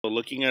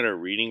looking at our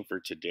reading for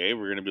today,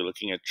 we're going to be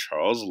looking at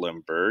Charles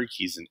Lindbergh.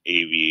 He's an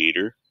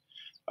aviator.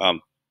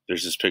 Um,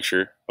 there's this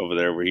picture over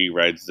there where he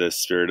rides the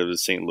Spirit of the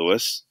St.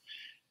 Louis.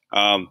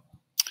 And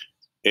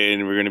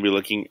we're going to be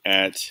looking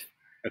at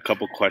a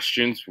couple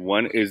questions.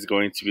 One is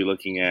going to be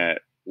looking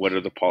at what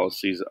are the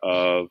policies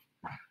of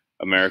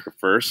America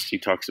First. He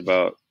talks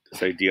about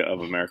this idea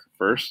of America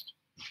First.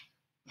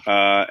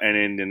 And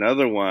in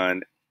another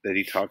one that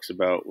he talks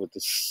about with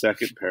the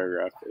second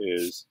paragraph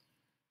is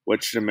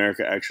what should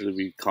America actually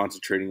be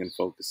concentrating and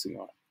focusing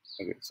on?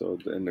 Okay, so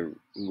and the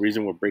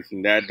reason we're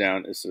breaking that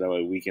down is so that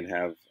way we can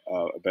have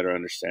a better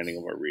understanding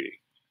of our reading.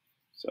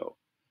 So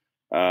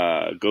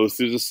go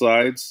through the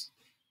slides,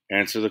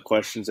 answer the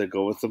questions that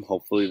go with them.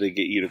 Hopefully they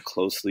get you to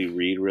closely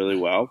read really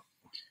well.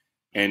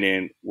 And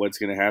then what's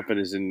going to happen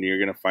is then you're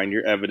going to find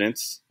your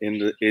evidence in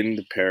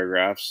the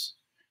paragraphs,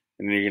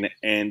 and then you're going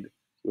to end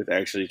with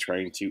actually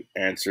trying to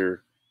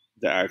answer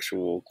the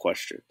actual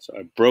question. So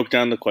I broke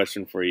down the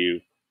question for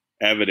you.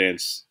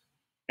 Evidence,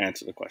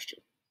 answer the question.